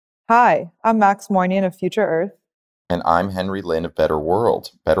Hi, I'm Max Moynihan of Future Earth. And I'm Henry Lynn of Better Worlds.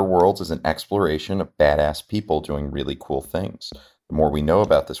 Better Worlds is an exploration of badass people doing really cool things. The more we know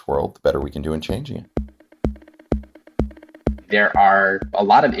about this world, the better we can do in changing it. There are a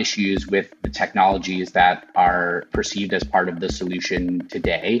lot of issues with the technologies that are perceived as part of the solution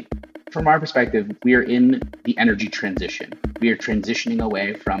today. From our perspective, we are in the energy transition. We are transitioning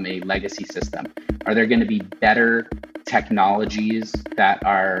away from a legacy system. Are there going to be better technologies that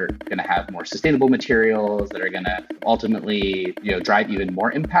are going to have more sustainable materials that are going to ultimately, drive even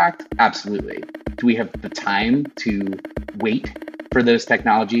more impact? Absolutely. Do we have the time to wait for those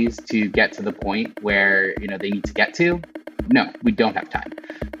technologies to get to the point where, they need to get to? No, we don't have time.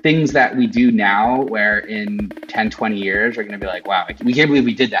 Things that we do now where in 10, 20 years are going to be like, wow, we can't believe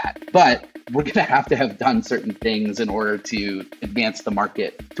we did that. But we're going to have done certain things in order to advance the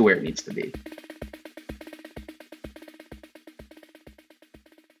market to where it needs to be.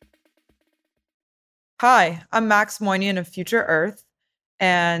 Hi, I'm Max Moynihan of Future Earth.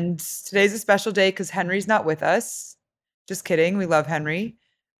 And today's a special day because Henry's not with us. Just kidding. We love Henry.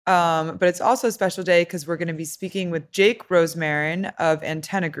 But it's also a special day because we're going to be speaking with Jake Rosemarin of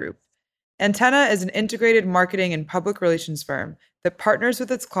Antenna Group. Antenna is an integrated marketing and public relations firm that partners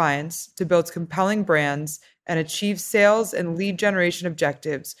with its clients to build compelling brands and achieve sales and lead generation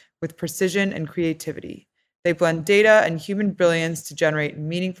objectives with precision and creativity. They blend data and human brilliance to generate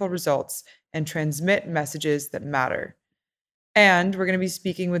meaningful results and transmit messages that matter. And we're going to be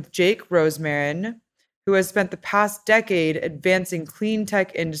speaking with Jake Rosemarin, who has spent the past decade advancing clean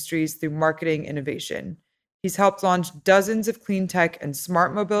tech industries through marketing innovation. He's helped launch dozens of clean tech and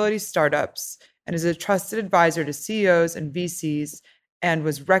smart mobility startups and is a trusted advisor to CEOs and VCs and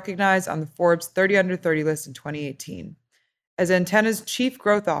was recognized on the Forbes 30 Under 30 list in 2018. As Antenna's Chief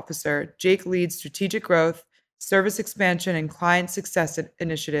Growth Officer, Jake leads strategic growth, service expansion, and client success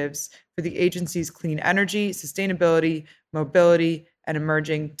initiatives for the agency's clean energy, sustainability, mobility, and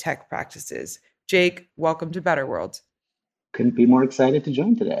emerging tech practices. Jake, welcome to Better World. Couldn't be more excited to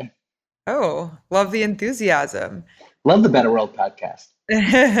join today. Oh, love the enthusiasm. Love the Better World podcast.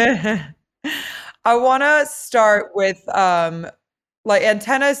 I want to start with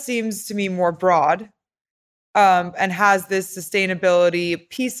Antenna seems to me more broad and has this sustainability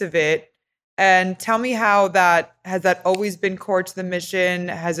piece of it. And tell me how that always been core to the mission?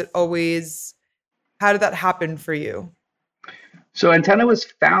 How did that happen for you? So Antenna was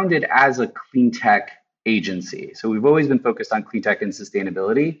founded as a clean tech agency. So we've always been focused on clean tech and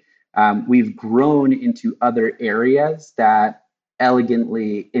sustainability. We've grown into other areas that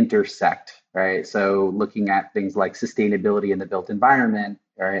elegantly intersect, right? So looking at things like sustainability in the built environment,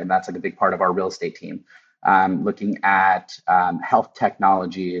 right? And that's like a big part of our real estate team. Looking at health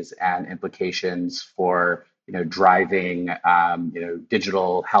technologies and implications for driving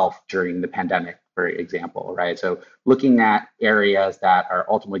digital health during the pandemic, for example, right? So looking at areas that are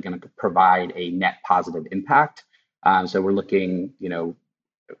ultimately going to provide a net positive impact. So we're looking,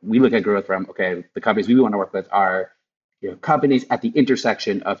 we look at growth from, okay, the companies we want to work with are companies at the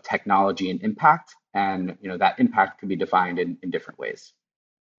intersection of technology and impact, and that impact can be defined in different ways.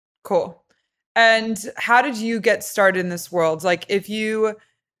 Cool. And how did you get started in this world? Like and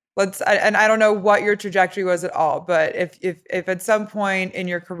I don't know what your trajectory was at all, but if at some point in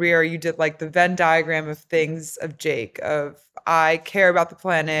your career you did like the Venn diagram of things of Jake, of I care about the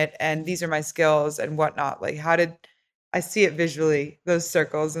planet and these are my skills and whatnot, like how did I see it visually, those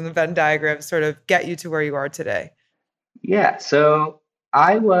circles and the Venn diagram sort of get you to where you are today? Yeah, so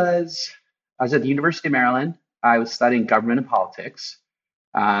I was at the University of Maryland. I was studying government and politics.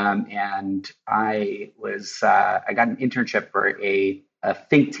 And I got an internship for a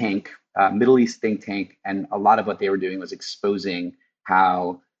think tank, Middle East think tank. And a lot of what they were doing was exposing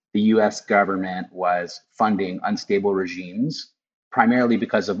how the US government was funding unstable regimes, primarily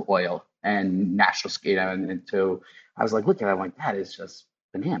because of oil and national scale. And so I was like, look at it, I'm like, that is just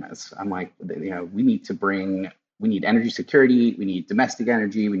bananas. I'm like, we need energy security, we need domestic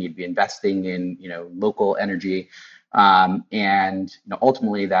energy, we need to be investing in, local energy. And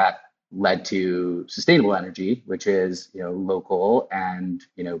ultimately that led to sustainable energy, which is local and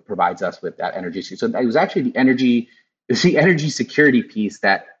provides us with that energy. So it was actually the energy security piece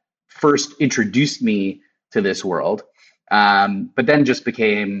that first introduced me to this world, but then just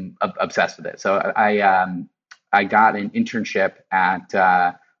became obsessed with it. So I got an internship at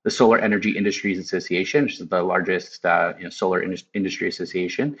the Solar Energy Industries Association, which is the largest solar industry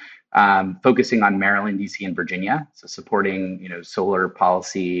association, focusing on Maryland, DC, and Virginia. So supporting solar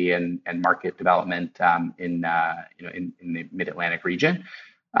policy and market development in the Mid Atlantic region.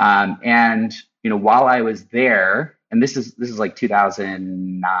 And while I was there, and this is like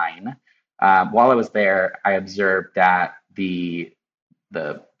 2009. While I was there, I observed that the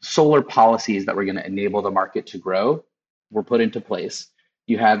solar policies that were going to enable the market to grow were put into place.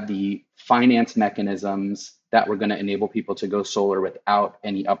 You had the finance mechanisms that were going to enable people to go solar without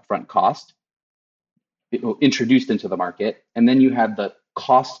any upfront cost introduced into the market, and then you had the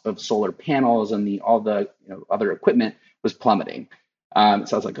cost of solar panels and all the other equipment was plummeting. So I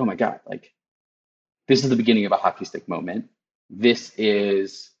was like, oh my god, like this is the beginning of a hockey stick moment. This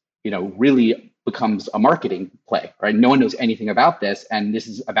is really becomes a marketing play, right? No one knows anything about this, and this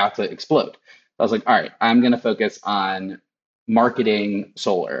is about to explode. So I was like, all right, I'm going to focus on marketing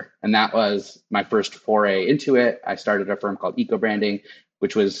solar, and that was my first foray into it. I started a firm called Eco Branding,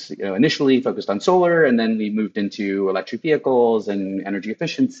 which was initially focused on solar, and then we moved into electric vehicles and energy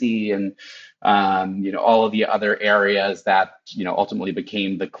efficiency and all of the other areas that ultimately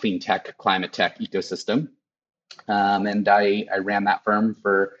became the clean tech, climate tech ecosystem. And I ran that firm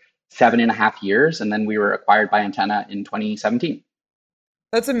for 7.5 years, and then we were acquired by Antenna in 2017.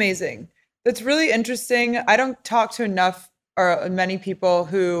 That's amazing. That's really interesting. I don't talk to enough or many people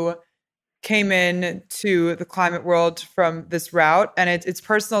who came in to the climate world from this route, and it's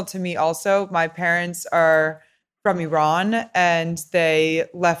personal to me also. My parents are from Iran, and they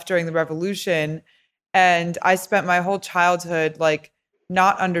left during the revolution, and I spent my whole childhood like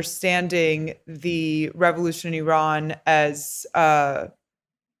not understanding the revolution in Iran as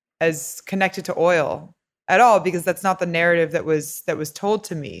connected to oil at all, because that's not the narrative that was told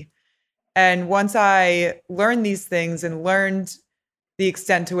to me. And once I learned these things and learned the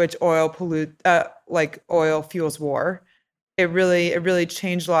extent to which like oil fuels war, it really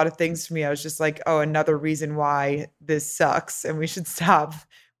changed a lot of things for me. I was just like, oh, another reason why this sucks, and we should stop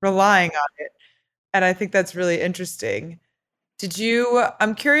relying on it. And I think that's really interesting.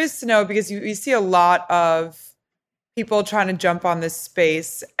 I'm curious to know, because you see a lot of people trying to jump on this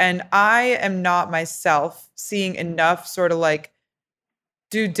space, and I am not myself seeing enough sort of like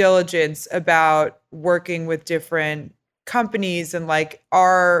due diligence about working with different companies, and like,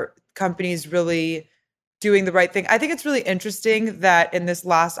 are companies really doing the right thing? I think it's really interesting that in this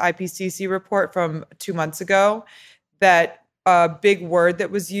last IPCC report from 2 months ago, that a big word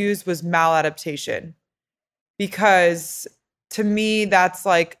that was used was maladaptation, because to me that's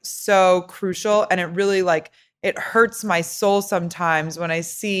like so crucial, and it really like it hurts my soul sometimes when I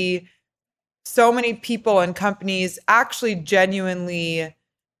see so many people and companies actually genuinely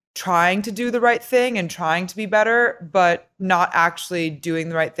trying to do the right thing and trying to be better, but not actually doing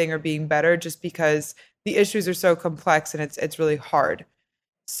the right thing or being better, just because the issues are so complex and it's really hard.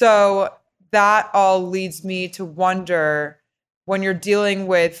 So that all leads me to wonder, when you're dealing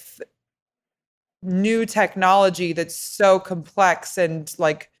with new technology that's so complex and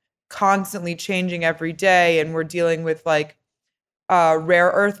like constantly changing every day, and we're dealing with like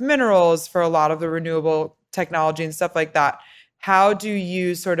rare earth minerals for a lot of the renewable technology and stuff like that, how do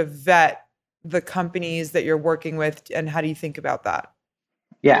you sort of vet the companies that you're working with, and how do you think about that?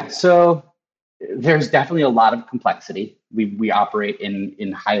 Yeah, so there's definitely a lot of complexity. We operate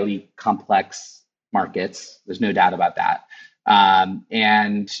in highly complex markets. There's no doubt about that.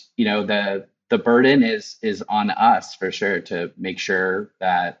 And the burden is on us for sure to make sure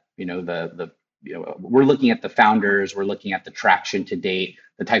that we're looking at the founders, we're looking at the traction to date,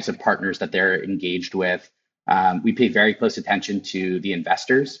 the types of partners that they're engaged with. We pay very close attention to the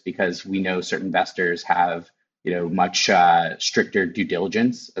investors, because we know certain investors have much stricter due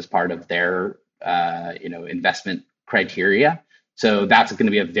diligence as part of their investment criteria. So that's going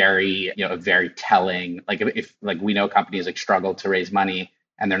to be a very telling. Like if like we know companies like struggle to raise money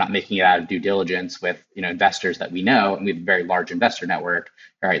and they're not making it out of due diligence with investors that we know, and we have a very large investor network.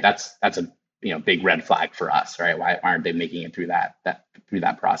 All right, that's a big red flag for us, right? Why aren't they making it through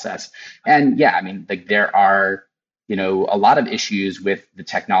that process? And yeah, I mean, like there are a lot of issues with the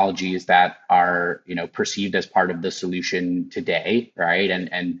technologies that are perceived as part of the solution today, right?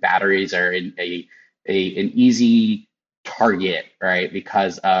 And batteries are an easy target, right,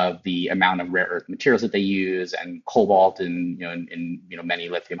 because of the amount of rare earth materials that they use, and cobalt, and in many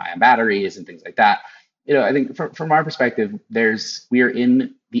lithium ion batteries and things like that. I think from our perspective, we are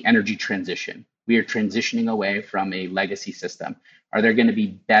in the energy transition. We are transitioning away from a legacy system. Are there going to be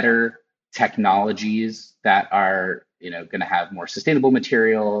better technologies that are going to have more sustainable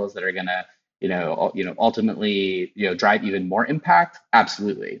materials, that are going to ultimately drive even more impact?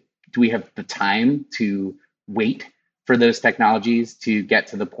 Absolutely. Do we have the time to wait for those technologies to get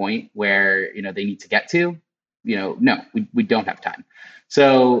to the point where they need to get to? No, we don't have time.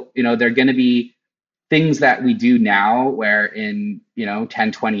 So there are going to be things that we do now where in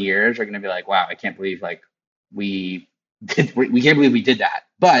 10, 20 years are going to be like, wow, I can't believe like we we can't believe we did that.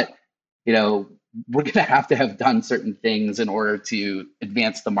 But, you know, we're going to have done certain things in order to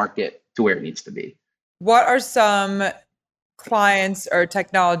advance the market to where it needs to be. What are some clients or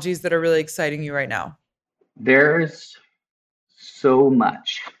technologies that are really exciting you right now? There's so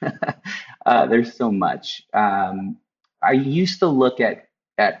much. There's so much. I used to look at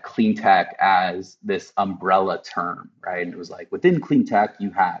clean tech as this umbrella term, right? And it was like within clean tech, you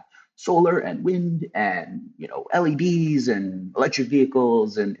had solar and wind and LEDs and electric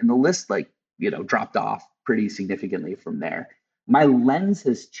vehicles and the list dropped off pretty significantly from there. My lens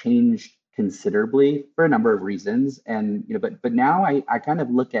has changed considerably for a number of reasons, and but now I kind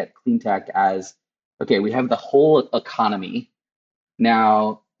of look at clean tech as okay, we have the whole economy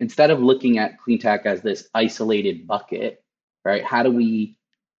now, instead of looking at clean tech as this isolated bucket, right, how do we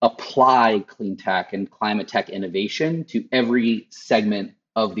apply clean tech and climate tech innovation to every segment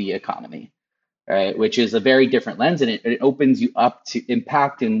of the economy, right? Which is a very different lens, and it opens you up to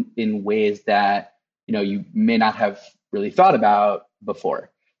impact in ways that you may not have really thought about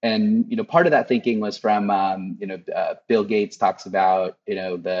before. And part of that thinking was from Bill Gates talks about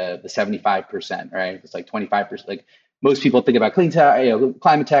the 75%, right? It's like 25%. Like most people think about clean tech,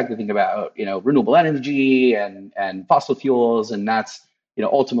 climate tech. They think about renewable energy and fossil fuels, and that's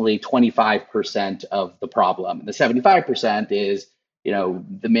ultimately 25% of the problem. The 75% is the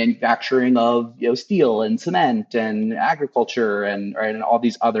manufacturing of steel and cement and agriculture and right and all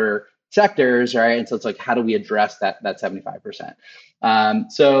these other sectors, right? And so it's like, how do we address that 75%?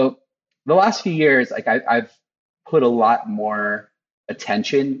 So the last few years, like I've put a lot more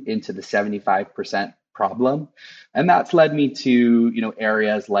attention into the 75% problem, and that's led me to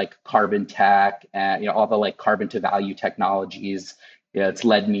areas like carbon tech and all the like carbon to value technologies. It's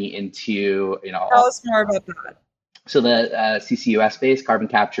led me into Tell us more about that. So the CCUS based carbon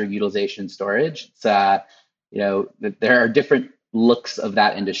capture, utilization, storage. It's there are different looks of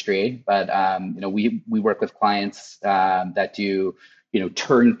that industry, but we work with clients that do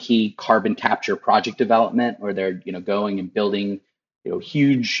turnkey carbon capture project development, where they're going and building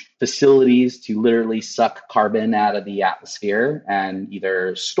huge facilities to literally suck carbon out of the atmosphere and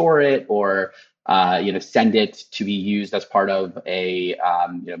either store it or send it to be used as part of a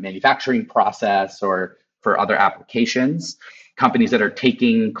manufacturing process or for other applications. Companies that are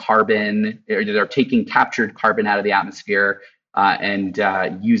taking carbon or that are taking captured carbon out of the atmosphere and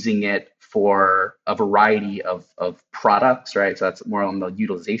using it for a variety of products, right? So that's more on the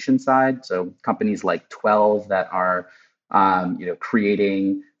utilization side. So companies like 12 that are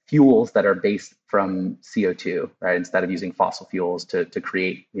creating fuels that are based from CO2, right? Instead of using fossil fuels to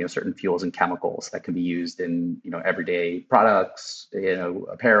create certain fuels and chemicals that can be used in everyday products,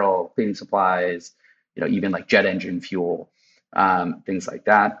 apparel, cleaning supplies, even like jet engine fuel, things like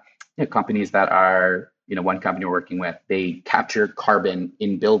that. Companies that are one company we're working with, they capture carbon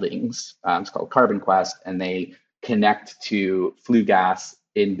in buildings. It's called Carbon Quest, and they connect to flue gas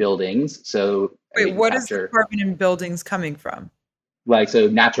in buildings. So wait, what is the carbon in buildings coming from? Like, so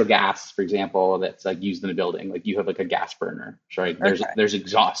natural gas, for example, that's like used in a building, like you have like a gas burner, right? There's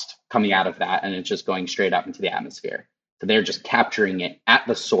exhaust coming out of that, and it's just going straight up into the atmosphere. So they're just capturing it at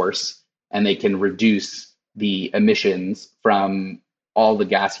the source, and they can reduce the emissions from all the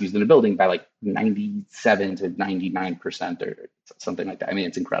gas used in a building by like 97 to 99% or something like that. I mean,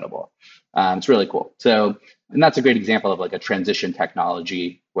 it's incredible. It's really cool. So, and that's a great example of like a transition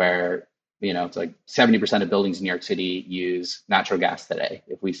technology where it's like 70% of buildings in New York City use natural gas today.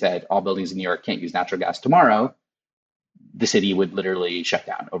 If we said all buildings in New York can't use natural gas tomorrow, the city would literally shut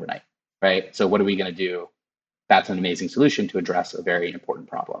down overnight, right? So what are we going to do? That's an amazing solution to address a very important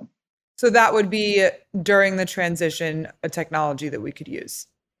problem. So that would be during the transition, a technology that we could use.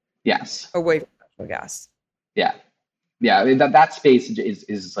 Yes. Away from natural gas. Yeah. Yeah. I mean, that space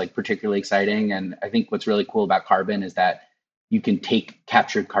is like particularly exciting. And I think what's really cool about carbon is that you can take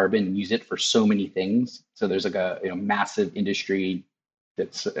captured carbon and use it for so many things. So there's like a massive industry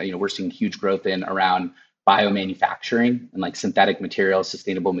that's we're seeing huge growth in around biomanufacturing and like synthetic materials,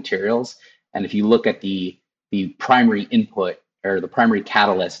 sustainable materials. And if you look at the primary input or the primary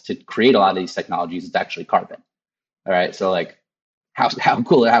catalyst to create a lot of these technologies, it's actually carbon. All right. So like how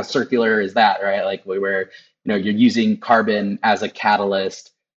cool, how circular is that, right? Like where you're using carbon as a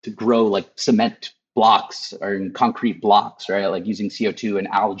catalyst to grow like cement blocks or in concrete blocks, right? Like using CO2 and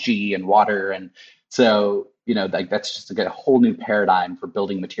algae and water. And so, like that's just a whole new paradigm for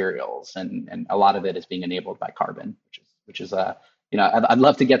building materials. And a lot of it is being enabled by carbon, which is I'd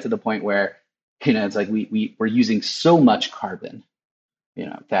love to get to the point where, it's like we're using so much carbon,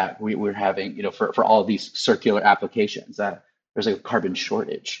 that we're having, for all of these circular applications that there's like a carbon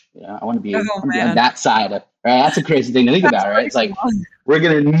shortage. You know, I Oh want to be on man, that side of, right. That's a crazy thing to think that's about, right? pretty It's like long. we're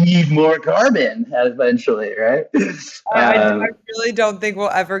gonna need more carbon eventually, right? I Um, really don't think we'll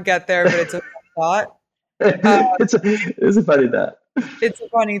ever get there, but it's a fun thought. Uh, it's a funny thought. it's a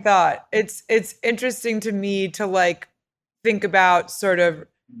funny thought. It's interesting to me to like think about sort of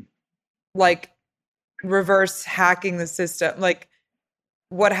like reverse hacking the system. Like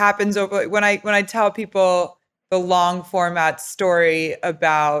what happens over when I tell people the long format story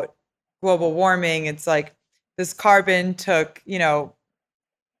about global warming, it's like this carbon took, you know,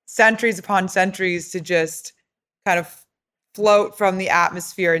 centuries upon centuries to just kind of float from the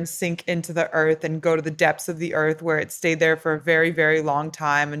atmosphere and sink into the earth and go to the depths of the earth where it stayed there for a very, very long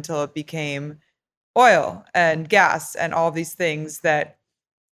time until it became oil and gas and all these things that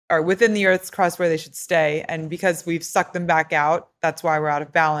are within the earth's crust where they should stay. And because we've sucked them back out, that's why we're out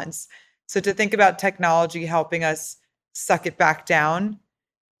of balance. So to think about technology helping us suck it back down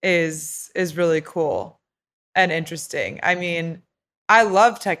is really cool and interesting. I mean, I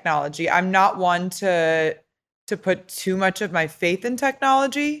love technology. I'm not one to put too much of my faith in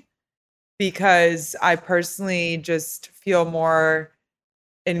technology because I personally just feel more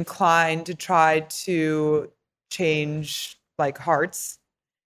inclined to try to change like hearts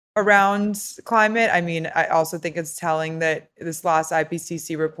around climate. I mean, I also think it's telling that this last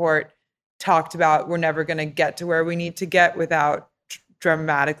IPCC report talked about we're never going to get to where we need to get without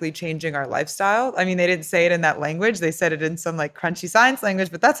dramatically changing our lifestyle. I mean, they didn't say it in that language. They said it in some like crunchy science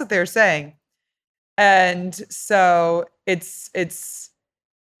language, but that's what they were saying. And so it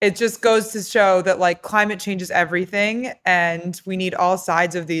just goes to show that like climate change is everything and we need all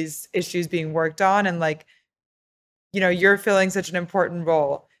sides of these issues being worked on and like you know, you're filling such an important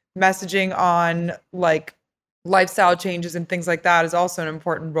role. Messaging on like lifestyle changes and things like that is also an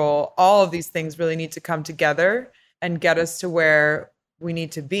important role. All of these things really need to come together and get us to where we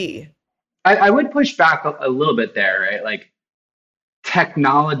need to be. I would push back a little bit there, right? Like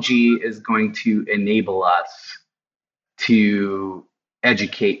technology is going to enable us to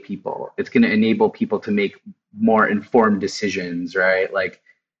educate people. It's going to enable people to make more informed decisions, right? Like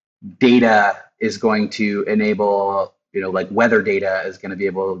data is going to enable, like weather data is going to be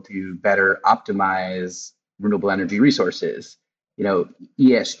able to better optimize renewable energy resources.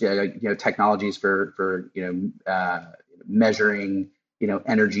 Technologies for measuring,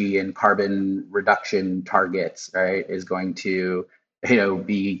 energy and carbon reduction targets, right, is going to,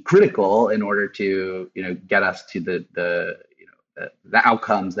 be critical in order to, get us to the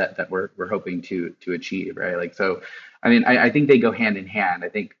outcomes that we're hoping to achieve, right? Like so, I mean, I think they go hand in hand. I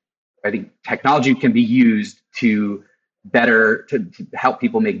think technology can be used to to help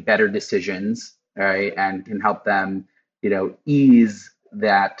people make better decisions, right, and can help them, ease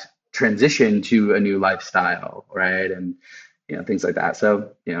that transition to a new lifestyle, right, and things like that.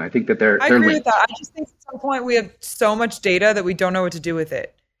 So I think that I they're agree with that. linked. I just think at some point we have so much data that we don't know what to do with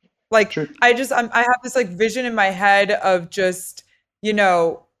it. Like Sure. I have this like vision in my head of just, you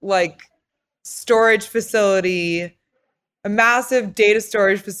know, like storage facility, a massive data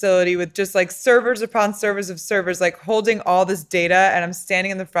storage facility with just like servers upon servers of servers, like holding all this data. And I'm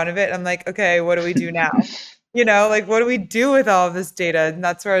standing in the front of it. And I'm like, okay, what do we do now? You know, like what do we do with all of this data? And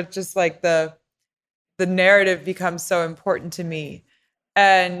that's where it's just like the narrative becomes so important to me.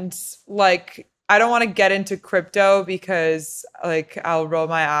 And like I don't want to get into crypto because like I'll roll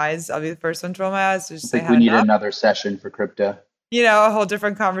my eyes. I'll be the first one to roll my eyes to I just say I think we had need enough. another session for crypto. You know, a whole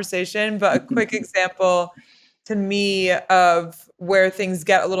different conversation. But a quick example to me of where things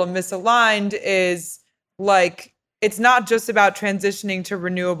get a little misaligned is like it's not just about transitioning to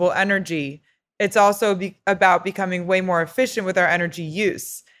renewable energy. It's also about becoming way more efficient with our energy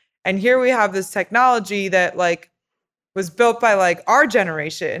use. And here we have this technology that like was built by like our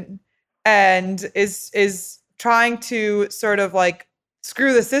generation and is trying to sort of like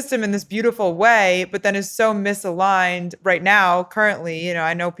screw the system in this beautiful way, but then is so misaligned right now, currently, you know,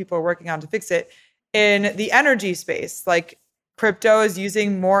 I know people are working on to fix it in the energy space. Like crypto is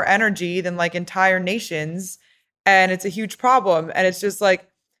using more energy than like entire nations. And it's a huge problem. And it's just like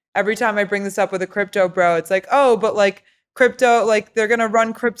every time I bring this up with a crypto bro, it's like, oh, but like crypto, like they're gonna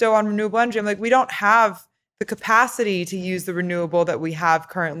run crypto on renewable energy. I'm like, we don't have the capacity to use the renewable that we have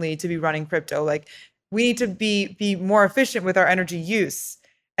currently to be running crypto. Like we need to be more efficient with our energy use.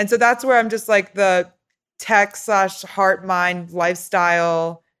 And so that's where I'm just like the tech slash heart mind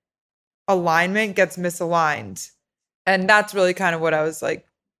lifestyle alignment gets misaligned. And that's really kind of what I was like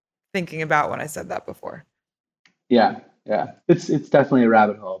thinking about when I said that before. Yeah, yeah, it's definitely a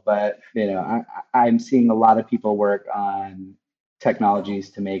rabbit hole, but I'm seeing a lot of people work on technologies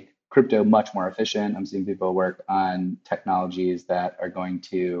to make crypto much more efficient. I'm seeing people work on technologies that are going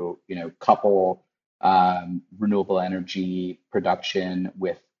to, couple renewable energy production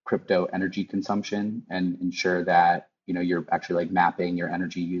with crypto energy consumption and ensure that you're actually like mapping your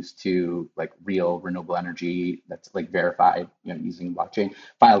energy use to like real renewable energy that's like verified using blockchain.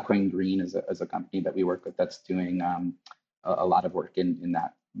 Filecoin Green is a company that we work with that's doing a lot of work in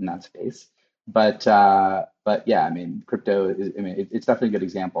that space. But yeah, I mean, crypto is, I mean, it's definitely a good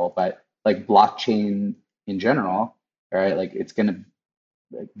example, but like blockchain in general, right? Like it's going to,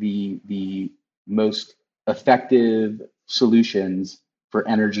 like the most effective solutions for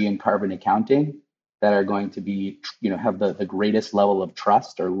energy and carbon accounting that are going to be, have the greatest level of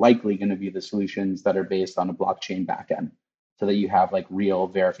trust are likely going to be the solutions that are based on a blockchain backend, so that you have like real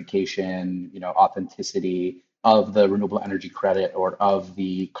verification, authenticity of the renewable energy credit or of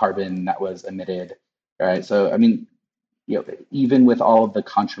the carbon that was emitted, right? So, I mean, even with all of the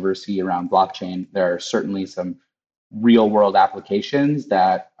controversy around blockchain, there are certainly some real world applications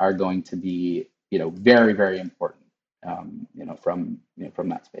that are going to be, very, very important, from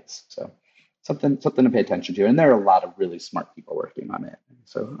that space. So something to pay attention to. And there are a lot of really smart people working on it.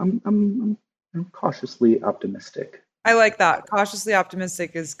 So I'm cautiously optimistic. I like that. Cautiously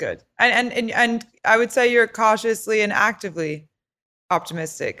optimistic is good. And I would say you're cautiously and actively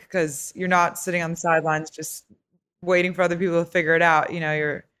optimistic because you're not sitting on the sidelines just waiting for other people to figure it out.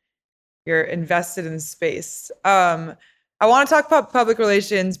 You're invested in the space. I want to talk about public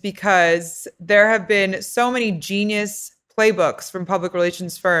relations because there have been so many genius playbooks from public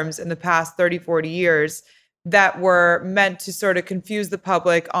relations firms in the past 30, 40 years that were meant to sort of confuse the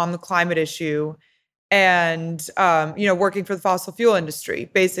public on the climate issue and, working for the fossil fuel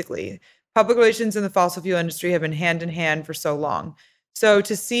industry, basically. Public relations and the fossil fuel industry have been hand in hand for so long. So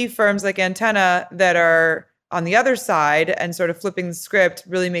to see firms like Antenna that are on the other side and sort of flipping the script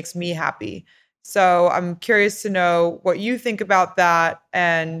really makes me happy. So I'm curious to know what you think about that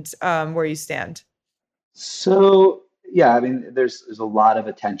and where you stand. So yeah, I mean, there's a lot of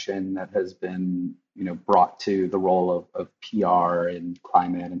attention that has been, brought to the role of PR and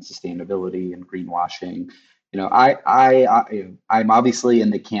climate and sustainability and greenwashing. I'm obviously in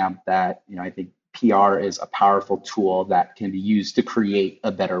the camp that, I think PR is a powerful tool that can be used to create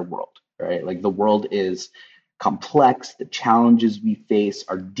a better world, right? Like the world is complex, the challenges we face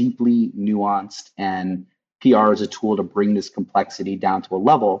are deeply nuanced, and PR is a tool to bring this complexity down to a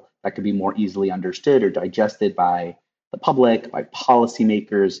level that could be more easily understood or digested by the public, by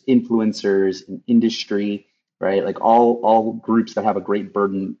policymakers, influencers, and industry, right? Like all groups that have a great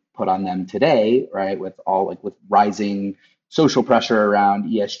burden put on them today, right? With rising social pressure around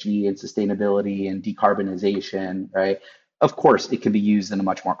ESG and sustainability and decarbonization, right? Of course, it can be used in a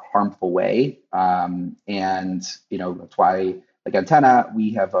much more harmful way, and that's why, like Antenna,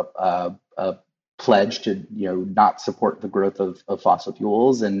 we have a pledge to not support the growth of fossil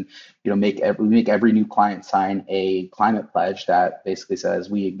fuels, and we make every new client sign a climate pledge that basically says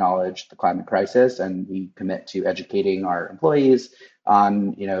we acknowledge the climate crisis and we commit to educating our employees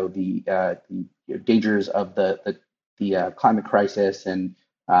on the dangers of the climate crisis, and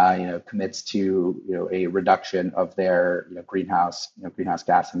commits to a reduction of their greenhouse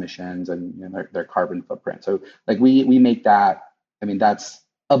gas emissions and their carbon footprint. So like we make that. I mean, that's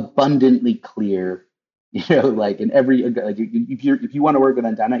abundantly clear. Like in every, like if you want to work with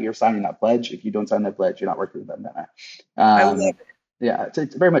Antenna, you're signing that pledge. If you don't sign that pledge, you're not working with Antenna. I love it. Yeah,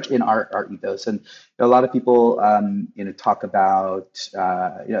 it's very much in our ethos, and a lot of people talk about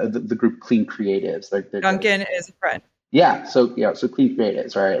the group Clean Creatives. Duncan is a friend. Yeah, so Clean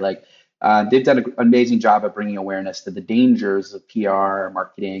Creatives, right? Like they've done an amazing job of bringing awareness to the dangers of PR,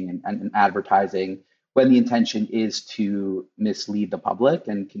 marketing, and advertising when the intention is to mislead the public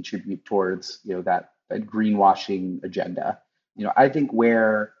and contribute towards that greenwashing agenda. I think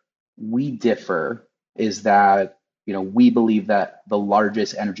where we differ is that we believe that the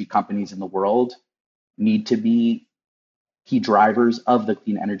largest energy companies in the world need to be key drivers of the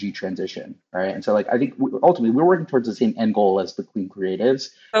clean energy transition, right? And so, like, I think ultimately we're working towards the same end goal as the Clean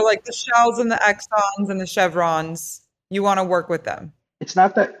Creatives. So, like the Shells and the Exxons and the Chevrons, you want to work with them. It's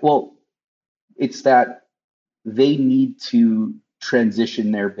not that, well, it's that they need to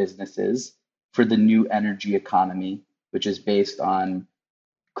transition their businesses for the new energy economy, which is based on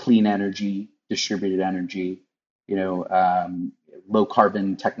clean energy, distributed energy, low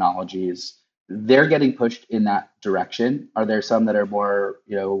carbon technologies. They're getting pushed in that direction. Are there some that are more,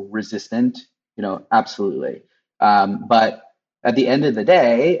 resistant? Absolutely. But at the end of the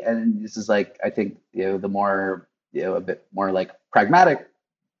day, and this is like, I think, the more, a bit more like pragmatic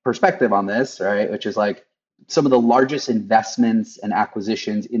perspective on this, right? Which is like, some of the largest investments and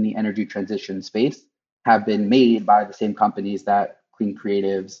acquisitions in the energy transition space have been made by the same companies that Clean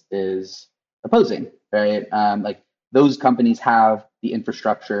Creatives is opposing, right? Like those companies have the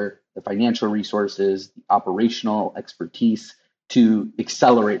infrastructure, the financial resources, the operational expertise to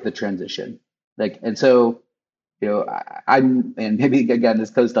accelerate the transition. Like, and so, I'm, and maybe again, this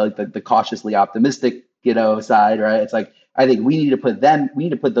goes to like the cautiously optimistic, side, right? It's like, I think we need to put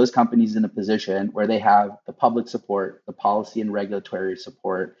those companies in a position where they have the public support, the policy and regulatory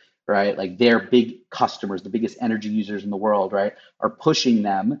support, right? Like their big customers, the biggest energy users in the world, right, are pushing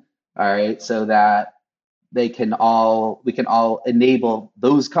them, all right, so that we can all enable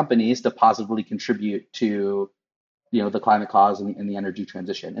those companies to positively contribute to the climate cause and the energy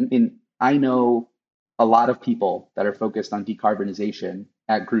transition. And I know a lot of people that are focused on decarbonization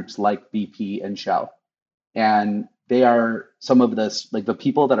at groups like BP and Shell, and they are some of the like the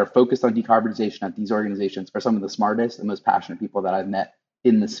people that are focused on decarbonization at these organizations are some of the smartest and most passionate people that I've met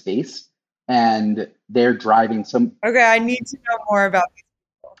in the space, and they're driving some Okay, I need to know more about these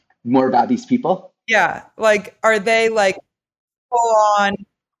people. more about these people. Yeah, like are they like full on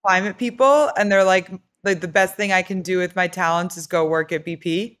climate people and they're like the best thing I can do with my talents is go work at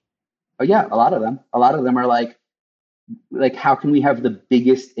BP? Oh yeah, a lot of them are like how can we have the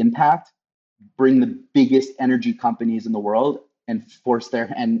biggest impact, bring the biggest energy companies in the world and force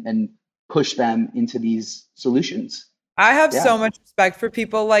their and push them into these solutions. I have Yeah. so much respect for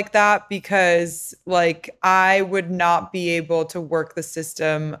people like that because like I would not be able to work the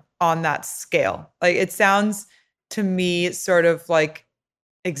system on that scale. Like it sounds to me sort of like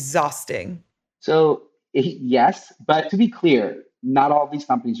exhausting. So yes, but to be clear, not all these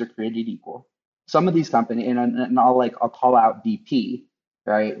companies are created equal. Some of these companies, and I'll call out BP,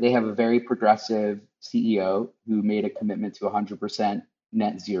 right? They have a very progressive CEO who made a commitment to 100%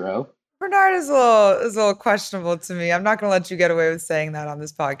 net zero. Bernard is a little questionable to me. I'm not going to let you get away with saying that on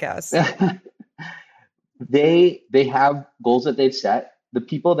this podcast. They have goals that they've set. The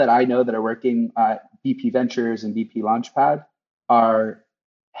people that I know that are working at BP Ventures and BP Launchpad are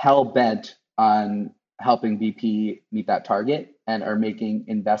hell bent on helping BP meet that target and are making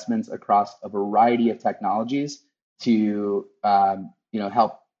investments across a variety of technologies to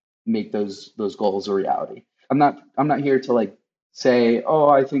help make those goals a reality. I'm not here to like say, oh,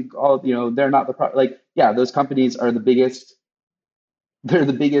 I think all they're not like, yeah, those companies are the biggest, they're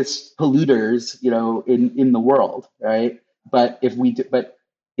the biggest polluters, in the world, right? But if we do, but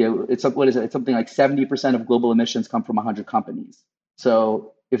it's what is it? It's something like 70% of global emissions come from 100 companies.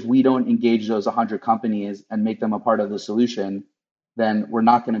 So if we don't engage those 100 companies and make them a part of the solution, then we're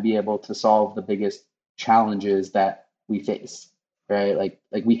not going to be able to solve the biggest challenges that we face, right? Like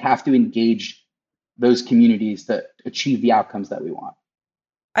we have to engage those communities to achieve the outcomes that we want.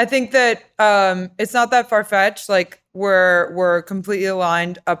 I think that it's not that far fetched. Like we're completely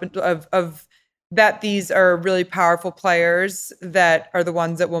aligned of that these are really powerful players that are the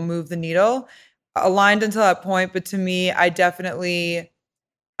ones that will move the needle. Aligned until that point, but to me, I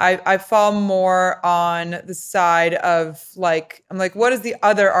fall more on the side of like I'm like, what is the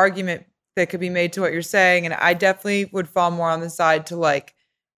other argument that could be made to what you're saying? And I definitely would fall more on the side to like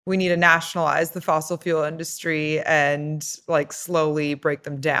we need to nationalize the fossil fuel industry and like slowly break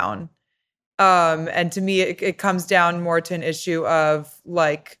them down. And to me, it comes down more to an issue of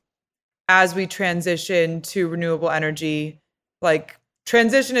like as we transition to renewable energy, like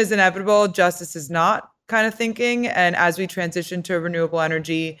transition is inevitable, justice is not kind of thinking. And as we transition to renewable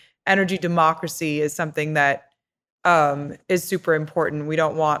energy, energy democracy is something that is super important. We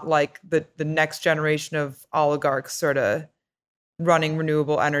don't want like the next generation of oligarchs sort of running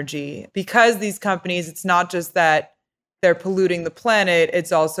renewable energy because these companies, it's not just that they're polluting the planet,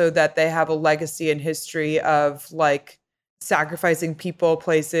 it's also that they have a legacy and history of like sacrificing people,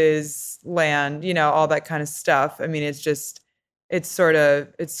 places, land, all that kind of stuff. I mean, it's sort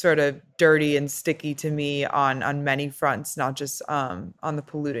of dirty and sticky to me on many fronts, not just on the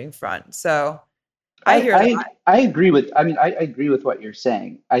polluting front. So I I, hear I that. I agree with I agree with what you're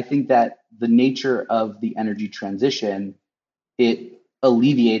saying. I think that the nature of the energy transition, it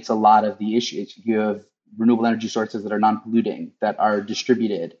alleviates a lot of the issues. You have renewable energy sources that are non-polluting, that are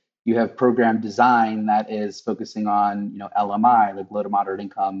distributed. You have program design that is focusing on, LMI, like low to moderate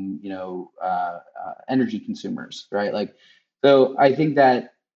income, energy consumers, right? Like, so I think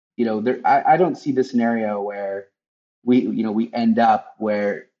that, I don't see the scenario where we end up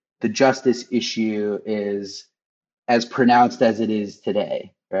where the justice issue is as pronounced as it is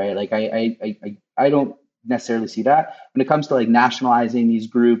today, right? Like I don't necessarily see that when it comes to like nationalizing these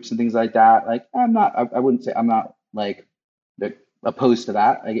groups and things like that. Like I wouldn't say I'm not like opposed to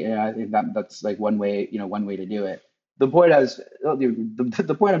that. I think that's like one way, one way to do it. The point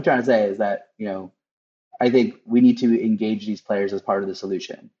I'm trying to say is that, I think we need to engage these players as part of the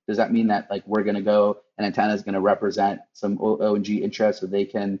solution. Does that mean that like we're going to go and Antenna is going to represent some O&G interests so they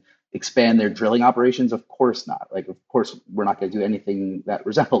can expand their drilling operations? Of course not. Like, of course, we're not going to do anything that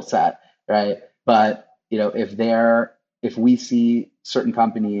resembles that, right? But if we see certain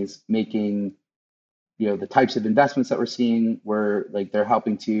companies making, the types of investments that we're seeing, where like they're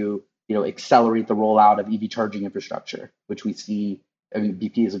helping to, accelerate the rollout of EV charging infrastructure, which we see. I mean,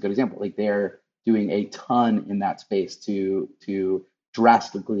 BP is a good example. Like they're doing a ton in that space to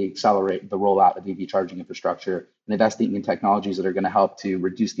drastically accelerate the rollout of EV charging infrastructure and investing in technologies that are going to help to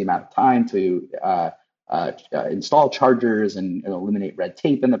reduce the amount of time to install chargers and eliminate red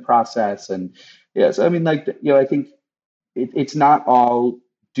tape in the process. And yes, I mean, like, I think it's not all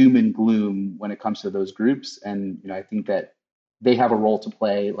doom and gloom when it comes to those groups. And, I think that they have a role to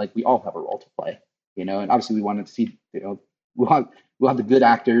play, like we all have a role to play, and obviously we want to see, we'll have the good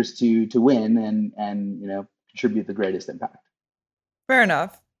actors to win and contribute the greatest impact. Fair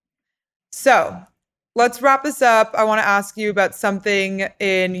enough. So let's wrap this up. I want to ask you about something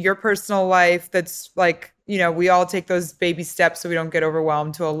in your personal life that's like, we all take those baby steps so we don't get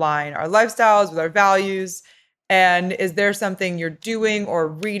overwhelmed to align our lifestyles with our values. And is there something you're doing or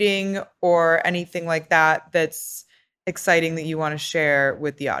reading or anything like that that's exciting that you want to share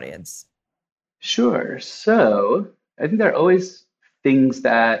with the audience? Sure. So I think there are always there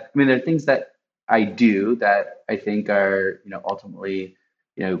are things that I do that I think are, ultimately,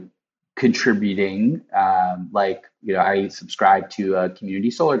 contributing. I subscribe to a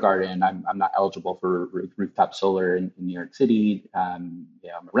community solar garden. I'm not eligible for rooftop solar in New York City. I'm a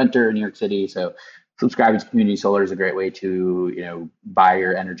renter in New York City. So subscribing to community solar is a great way to, buy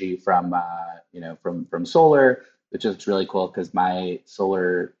your energy from solar, which is really cool because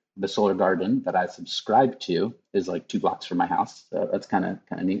the solar garden that I subscribe to is like 2 blocks from my house. So that's kind of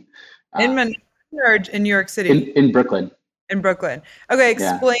neat. In Manhattan or in New York City? In Brooklyn. In Brooklyn. Okay,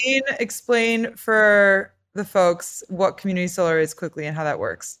 explain for the folks what community solar is quickly and how that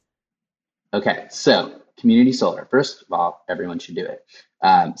works. Okay, so community solar. First of all, everyone should do it.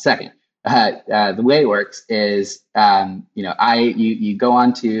 Second, the way it works is, you go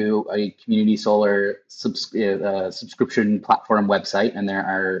onto a community solar subscription platform website, and there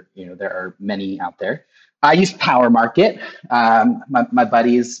are many out there. I use Power Market. My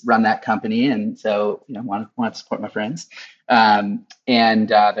buddies run that company, and so want to support my friends. And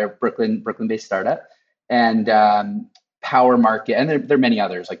they're Brooklyn-based startup, and Power Market, and there are many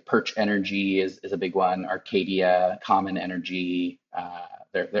others like Perch Energy is a big one. Arcadia, Common Energy.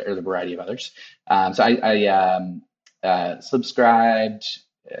 There are a variety of others. So I subscribed,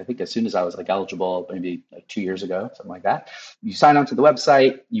 I think as soon as I was like eligible, maybe like 2 years ago, something like that. You sign on to the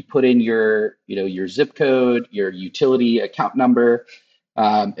website, you put in your zip code, your utility account number.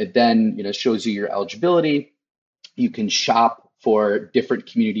 It then shows you your eligibility. You can shop for different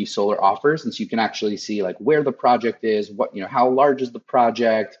community solar offers, and so you can actually see like where the project is, what how large is the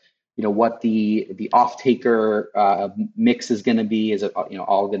project, what the off-taker mix is going to be. Is it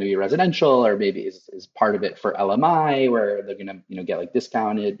all going to be residential, or maybe is part of it for LMI, where they're going to get like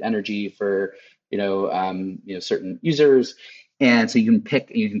discounted energy for certain users. And so you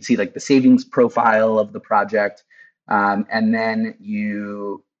can see like the savings profile of the project, and then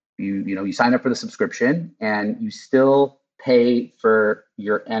you sign up for the subscription, and you still pay for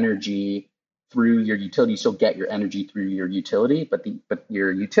your energy through your utility. You still get your energy through your utility, but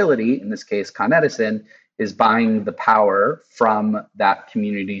your utility, in this case, Con Edison, is buying the power from that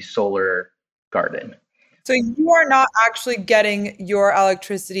community solar garden. So you are not actually getting your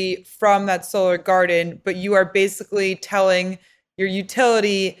electricity from that solar garden, but you are basically telling your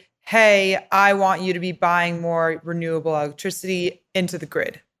utility, hey, I want you to be buying more renewable electricity into the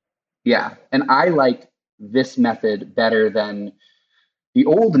grid. Yeah. And I like this method better than the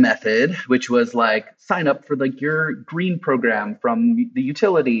old method, which was like sign up for like your green program from the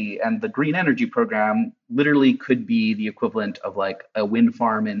utility, and the green energy program literally could be the equivalent of like a wind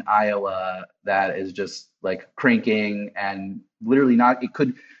farm in Iowa that is just like cranking and literally it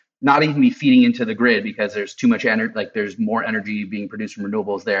could not even be feeding into the grid because there's too much energy, like there's more energy being produced from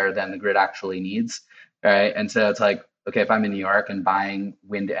renewables there than the grid actually needs. Right. And so it's like, okay, if I'm in New York and buying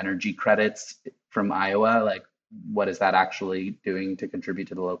wind energy credits from Iowa, like, what is that actually doing to contribute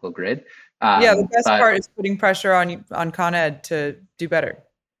to the local grid? The best part is putting pressure on Con Ed to do better.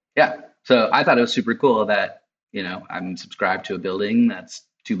 Yeah. So I thought it was super cool that, I'm subscribed to a building that's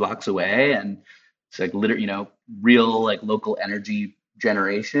 2 blocks away, and it's like real like local energy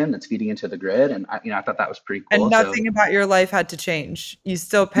generation that's feeding into the grid. And I thought that was pretty And cool. nothing about your life had to change. You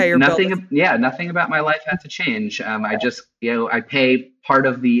still pay your bill. Nothing about my life had to change. I just, I pay part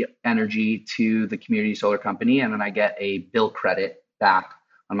of the energy to the community solar company, and then I get a bill credit back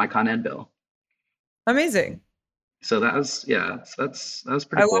on my Con Ed bill. Amazing. So that was pretty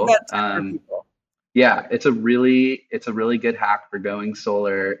cool. I love that tip for people. Yeah, it's a really good hack for going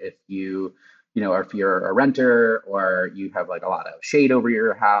solar if if you're a renter or you have like a lot of shade over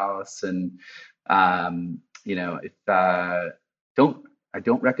your house, and if I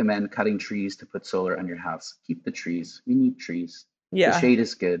don't recommend cutting trees to put solar on your house. Keep the trees. We need trees. Yeah. The shade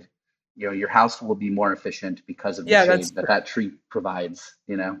is good. Your house will be more efficient because of the shade that tree provides,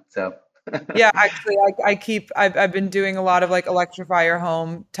 so. Yeah, actually, I've been doing a lot of like electrify your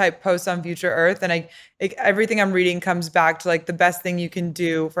home type posts on Future Earth, and everything I'm reading comes back to like the best thing you can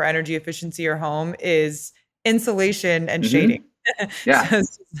do for energy efficiency your home is insulation and shading. Yeah, so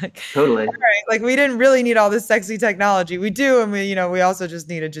it's just like, totally. All right, like we didn't really need all this sexy technology. We do, and we also just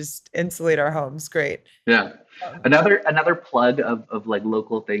need to just insulate our homes. Great. Yeah. Another plug of like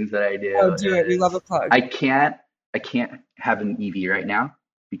local things that I do. Oh, do it. We love a plug. I can't have an EV right now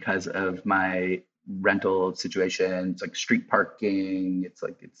because of my rental situation. It's like street parking.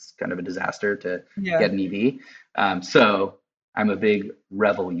 It's kind of a disaster to get an EV. So I'm a big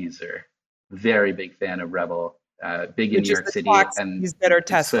Revel user, very big fan of Revel, big in New York City. And that are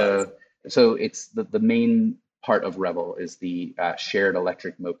Teslas. So it's the main part of Revel is the shared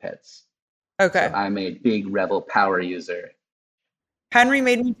electric mopeds. Okay. So I'm a big Revel power user. Henry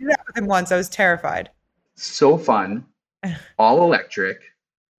made me do that with him once. I was terrified. So fun, all electric.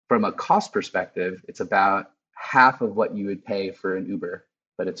 From a cost perspective, it's about half of what you would pay for an Uber,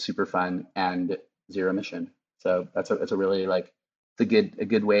 but it's super fun and zero emission. So that's a really a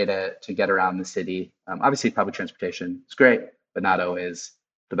good way to get around the city. Obviously, public transportation is great, but not always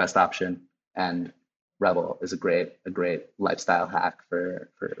the best option. And Revel is a great lifestyle hack for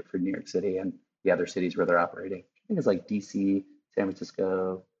New York City and the other cities where they're operating. I think it's like DC, San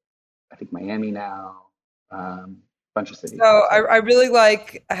Francisco, I think Miami now. Bunch of cities. So I really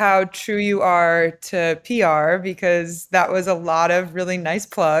like how true you are to PR, because that was a lot of really nice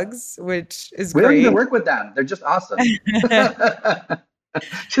plugs, which is great. We don't even work with them. They're just awesome.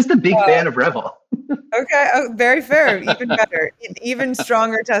 Just a big fan of Revel. Okay. Oh, very fair. Even better. Even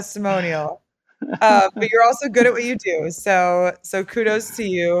stronger testimonial. But you're also good at what you do. So kudos to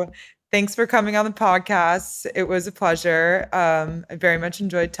you. Thanks for coming on the podcast. It was a pleasure. I very much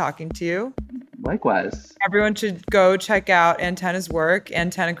enjoyed talking to you. Likewise. Everyone should go check out Antenna's work,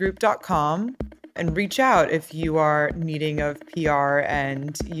 antennagroup.com, and reach out if you are needing of PR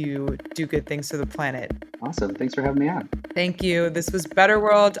and you do good things for the planet. Awesome. Thanks for having me on. Thank you. This was Better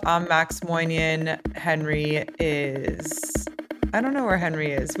World. I'm Max Moynihan. Henry is... I don't know where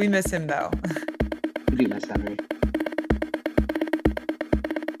Henry is. We miss him, though. We do miss Henry.